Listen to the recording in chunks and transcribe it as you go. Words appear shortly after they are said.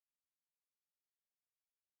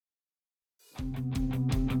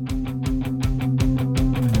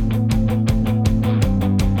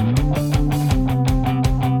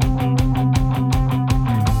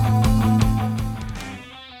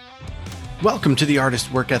Welcome to the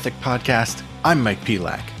Artist Work Ethic Podcast. I'm Mike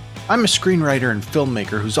Pelak. I'm a screenwriter and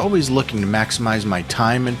filmmaker who's always looking to maximize my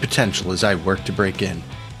time and potential as I work to break in.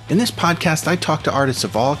 In this podcast, I talk to artists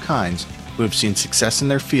of all kinds who have seen success in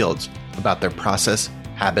their fields about their process,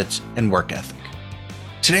 habits, and work ethic.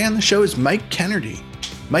 Today on the show is Mike Kennerty.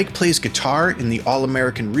 Mike plays guitar in the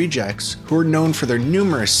All-American Rejects, who are known for their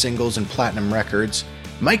numerous singles and platinum records.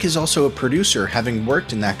 Mike is also a producer, having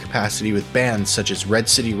worked in that capacity with bands such as Red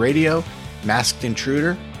City Radio, Masked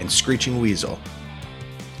Intruder, and Screeching Weasel.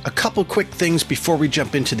 A couple quick things before we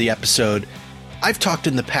jump into the episode. I've talked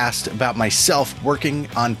in the past about myself working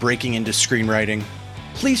on breaking into screenwriting.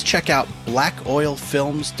 Please check out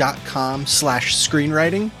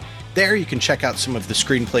blackoilfilms.com/screenwriting. There you can check out some of the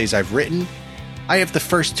screenplays I've written. I have the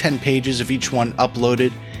first 10 pages of each one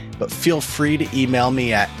uploaded, but feel free to email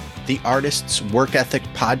me at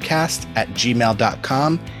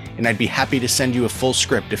theartistsworkethicpodcast@gmail.com, and I'd be happy to send you a full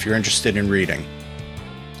script if you're interested in reading.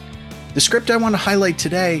 The script I want to highlight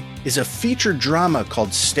today is a feature drama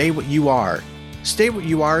called Stay What You Are. Stay What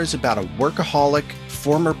You Are is about a workaholic,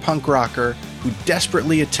 former punk rocker who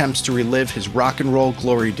desperately attempts to relive his rock and roll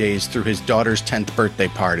glory days through his daughter's 10th birthday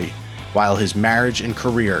party, while his marriage and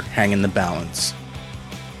career hang in the balance.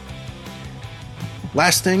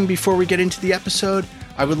 Last thing before we get into the episode,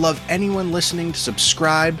 I would love anyone listening to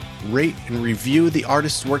subscribe, rate, and review the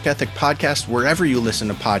Artist's Work Ethic Podcast wherever you listen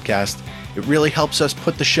to podcasts. It really helps us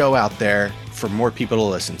put the show out there for more people to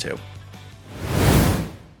listen to.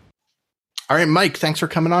 All right, Mike, thanks for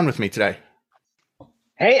coming on with me today.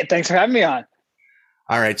 Hey, thanks for having me on.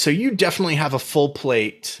 All right, so you definitely have a full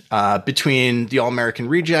plate between the All-American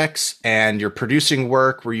Rejects and your producing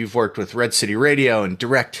work, where you've worked with Red City Radio and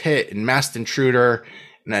Direct Hit and Masked Intruder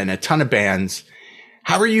and a ton of bands.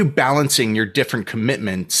 How are you balancing your different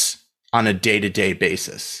commitments on a day-to-day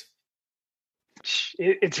basis?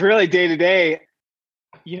 It's really day-to-day.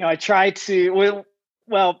 I try to,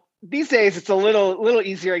 well, these days it's a little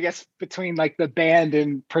easier, I guess, between like the band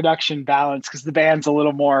and production balance, because the band's a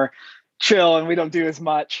little more chill and we don't do as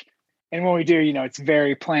much. And when we do, it's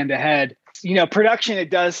very planned ahead. Production, it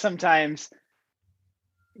does sometimes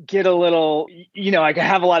get a little, I can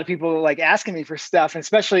have a lot of people like asking me for stuff, and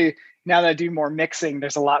especially now that I do more mixing,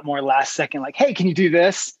 there's a lot more last second, like, hey, can you do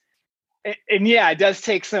this? And yeah, it does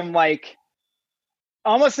take some like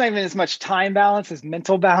almost not even as much time balance as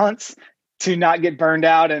mental balance to not get burned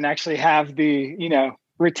out and actually have the,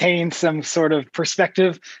 retain some sort of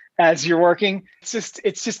perspective as you're working.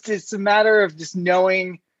 It's a matter of just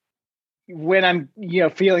knowing when I'm,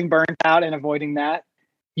 feeling burnt out and avoiding that.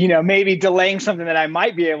 Maybe delaying something that I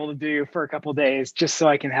might be able to do for a couple of days, just so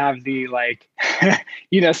I can have the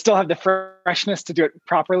still have the freshness to do it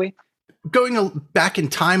properly. Going back in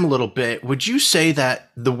time a little bit, would you say that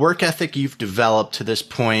the work ethic you've developed to this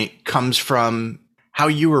point comes from how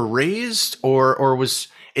you were raised, or was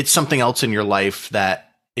it something else in your life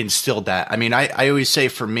that instilled that? I mean, I always say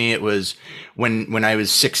for me, it was when I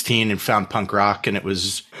was 16 and found punk rock, and it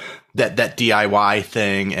was that DIY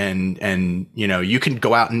thing, and you can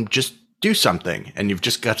go out and just do something, and you've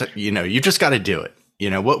just got to do it.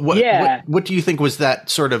 What do you think was that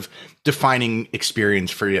sort of defining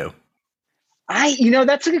experience for you?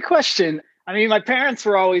 That's a good question. I mean, my parents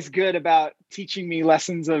were always good about teaching me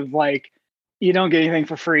lessons of like, you don't get anything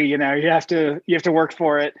for free. You have to work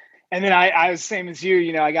for it. And then I was the same as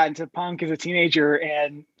you. I got into punk as a teenager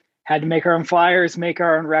and had to make our own flyers, make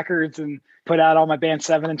our own records, and put out all my band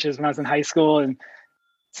 7-inches when I was in high school. And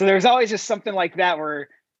so there's always just something like that where,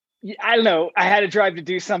 I don't know, I had a drive to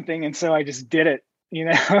do something. And so I just did it,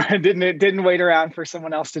 I didn't wait around for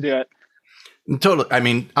someone else to do it. Totally. I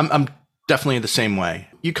mean, I'm definitely the same way.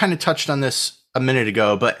 You kind of touched on this a minute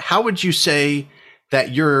ago, but how would you say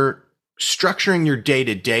that you're structuring your day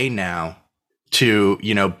to day now to,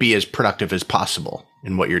 be as productive as possible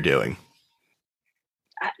in what you're doing?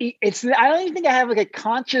 I don't even think I have like a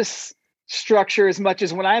conscious structure as much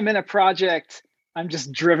as when I'm in a project, I'm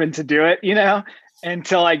just driven to do it,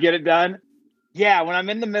 until I get it done. Yeah. When I'm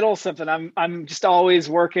in the middle of something, I'm just always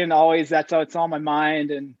working, always, that's how it's on my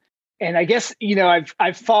mind. And I guess,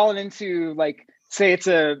 I've fallen into like, say it's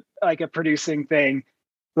a producing thing.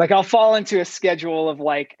 Like I'll fall into a schedule of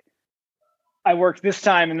like, I work this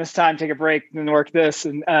time and this time, take a break, and then work this.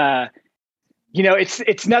 And,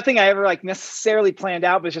 it's nothing I ever like necessarily planned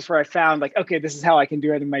out, but it's just where I found like, okay, this is how I can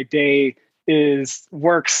do it. And my day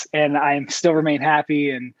works and I still remain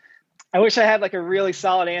happy. And I wish I had like a really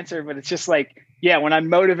solid answer, but it's just like, yeah, when I'm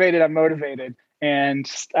motivated,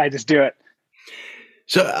 and I just do it.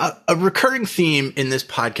 So a recurring theme in this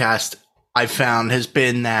podcast I've found has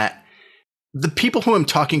been that the people who I'm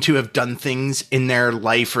talking to have done things in their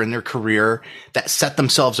life or in their career that set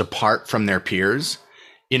themselves apart from their peers,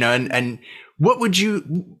 and what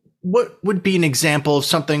would be an example of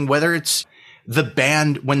something, whether it's the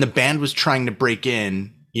band, when the band was trying to break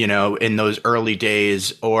in, in those early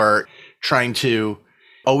days, or trying to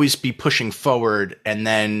always be pushing forward. And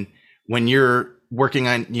then when you're working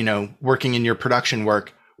in your production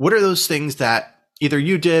work, what are those things that either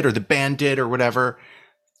you did or the band did or whatever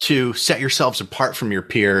to set yourselves apart from your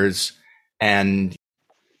peers and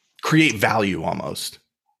create value almost?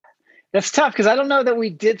 That's tough because I don't know that we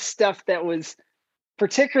did stuff that was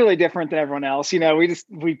particularly different than everyone else.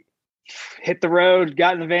 We hit the road,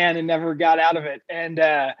 got in the van, and never got out of it. And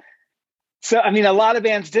so, I mean, a lot of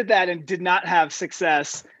bands did that and did not have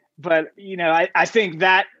success. But I think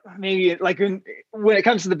that maybe like when it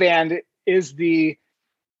comes to the band, there's the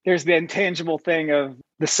intangible thing of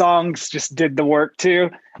the songs just did the work too.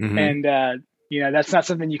 Mm-hmm. And that's not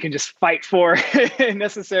something you can just fight for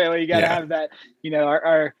necessarily. You got to have that.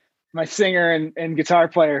 My singer and guitar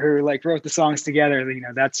player who like wrote the songs together,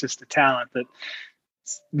 that's just a talent that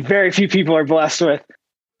very few people are blessed with.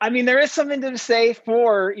 I mean, there is something to say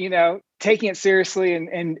for, taking it seriously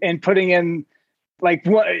and putting in, like,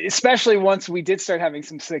 especially once we did start having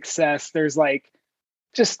some success, there's like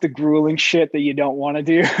just the grueling shit that you don't want to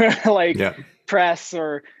do, like press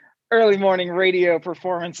or early morning radio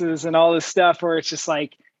performances and all this stuff where it's just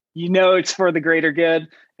like, it's for the greater good.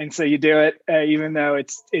 And so you do it, even though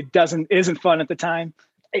it isn't fun at the time.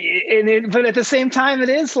 But at the same time, it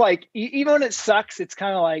is like, even when it sucks, it's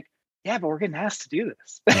kind of like, yeah, but we're getting asked to do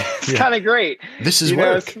this. It's kind of great. This is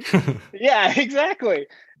work. Yeah, exactly.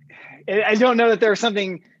 I don't know that there's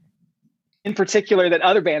something in particular that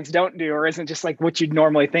other bands don't do, or isn't just like what you'd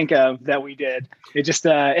normally think of that we did. It just,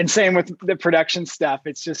 and same with the production stuff.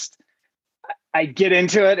 It's just, I get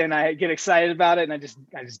into it and I get excited about it and I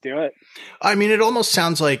just do it. I mean, it almost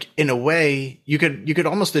sounds like, in a way, you could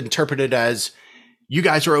almost interpret it as you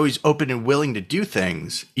guys are always open and willing to do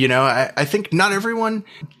things. I think not everyone,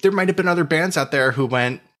 there might've been other bands out there who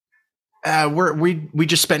went, we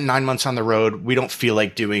just spent 9 months on the road. We don't feel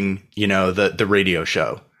like doing, the radio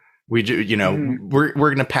show. We do, we're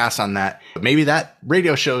going to pass on that. Maybe that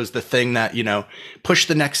radio show is the thing that, push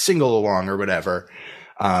the next single along or whatever.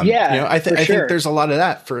 I think there's a lot of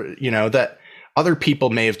that for, that other people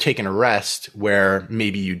may have taken a rest where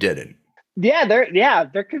maybe you didn't. Yeah,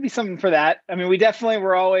 there could be something for that. I mean, we definitely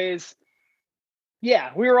were always, we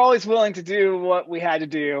were always willing to do what we had to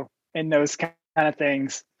do in those kind of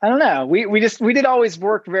things. I don't know. We did always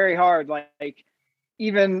work very hard, like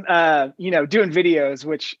even, doing videos,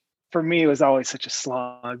 which for me was always such a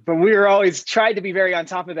slog, but we were always tried to be very on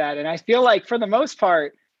top of that. And I feel like for the most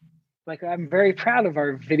part, like, I'm very proud of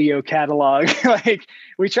our video catalog. Like,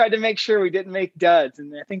 we tried to make sure we didn't make duds.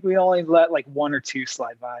 And I think we only let like 1 or 2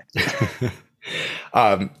 slide by.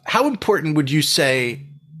 How important would you say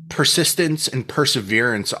persistence and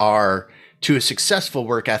perseverance are to a successful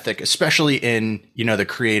work ethic, especially in, the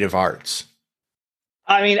creative arts?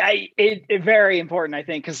 I mean, it very important, I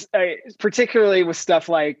think, because particularly with stuff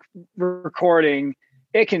like recording,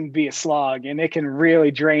 it can be a slog and it can really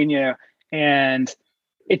drain you. And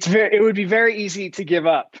it would be very easy to give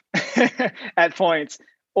up at points,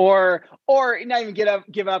 or not even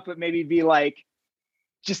give up, but maybe be like,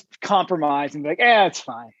 just compromise and be like, it's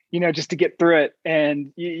fine, just to get through it.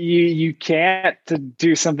 And you can't, to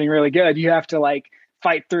do something really good. You have to like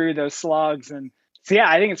fight through those slogs. And so,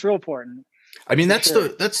 I think it's real important. I mean, that's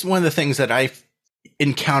one of the things that I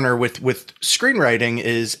encounter with screenwriting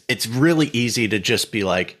is it's really easy to just be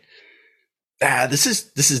like, this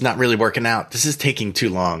is not really working out. This is taking too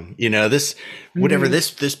long. This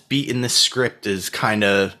beat in this script is kind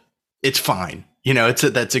of, it's fine.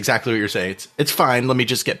 That's exactly what you're saying. It's fine. Let me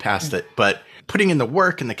just get past it. But putting in the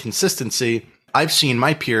work and the consistency, I've seen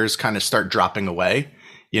my peers kind of start dropping away,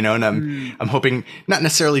 and I'm hoping not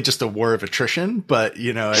necessarily just a war of attrition, but,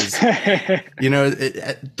 as,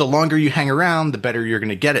 the longer you hang around, the better you're going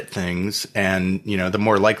to get at things. And, the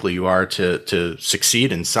more likely you are to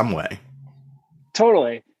succeed in some way.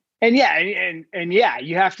 Totally. And you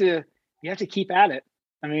have to keep at it.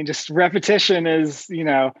 I mean, just repetition is,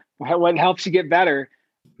 what helps you get better.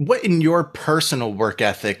 What in your personal work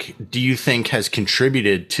ethic do you think has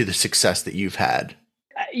contributed to the success that you've had?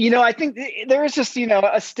 I think there is just,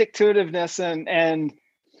 a stick-to-itiveness and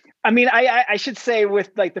I mean, I should say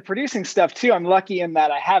with like the producing stuff too, I'm lucky in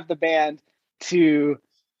that I have the band to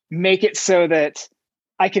make it so that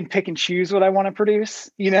I can pick and choose what I want to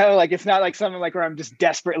produce. Like it's not like something like where I'm just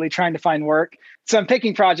desperately trying to find work. So I'm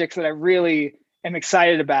picking projects that I really am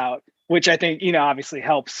excited about, which I think, obviously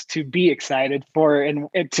helps to be excited for and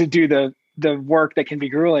to do the work that can be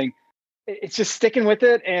grueling. It's just sticking with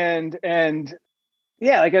it and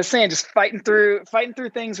yeah, like I was saying, just fighting through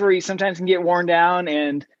things where you sometimes can get worn down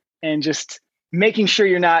and just making sure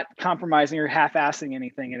you're not compromising or half-assing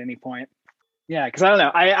anything at any point. Yeah, because I don't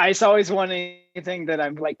know. I always want anything that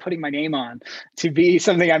I'm like putting my name on to be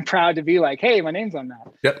something I'm proud to be like, hey, my name's on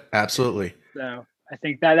that. Yep, absolutely. So I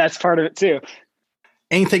think that's part of it too.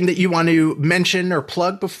 Anything that you want to mention or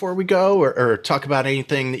plug before we go, or talk about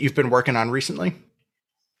anything that you've been working on recently?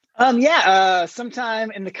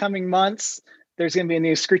 Sometime in the coming months, there's going to be a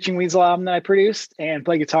new Screeching Weasel album that I produced and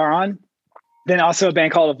play guitar on. Then also a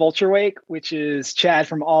band called A Vulture Wake, which is Chad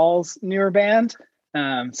from All's newer band.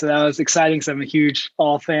 So that was exciting because I'm a huge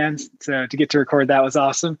All fan. So to get to record that was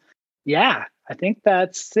awesome. Yeah, I think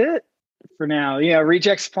that's it for now.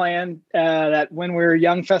 Rejects playing that When We Were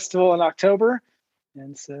Young festival in October.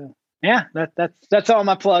 And so, yeah, that's all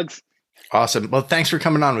my plugs. Awesome. Well, thanks for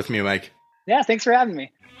coming on with me, Mike. Yeah, thanks for having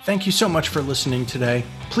me. Thank you so much for listening today.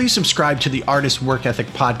 Please subscribe to the Artist Work Ethic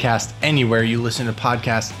podcast anywhere you listen to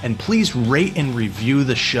podcasts, and please rate and review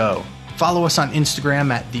the show. Follow us on Instagram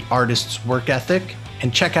at The Artist's Work Ethic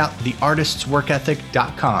and check out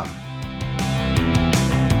theartistsworkethic.com.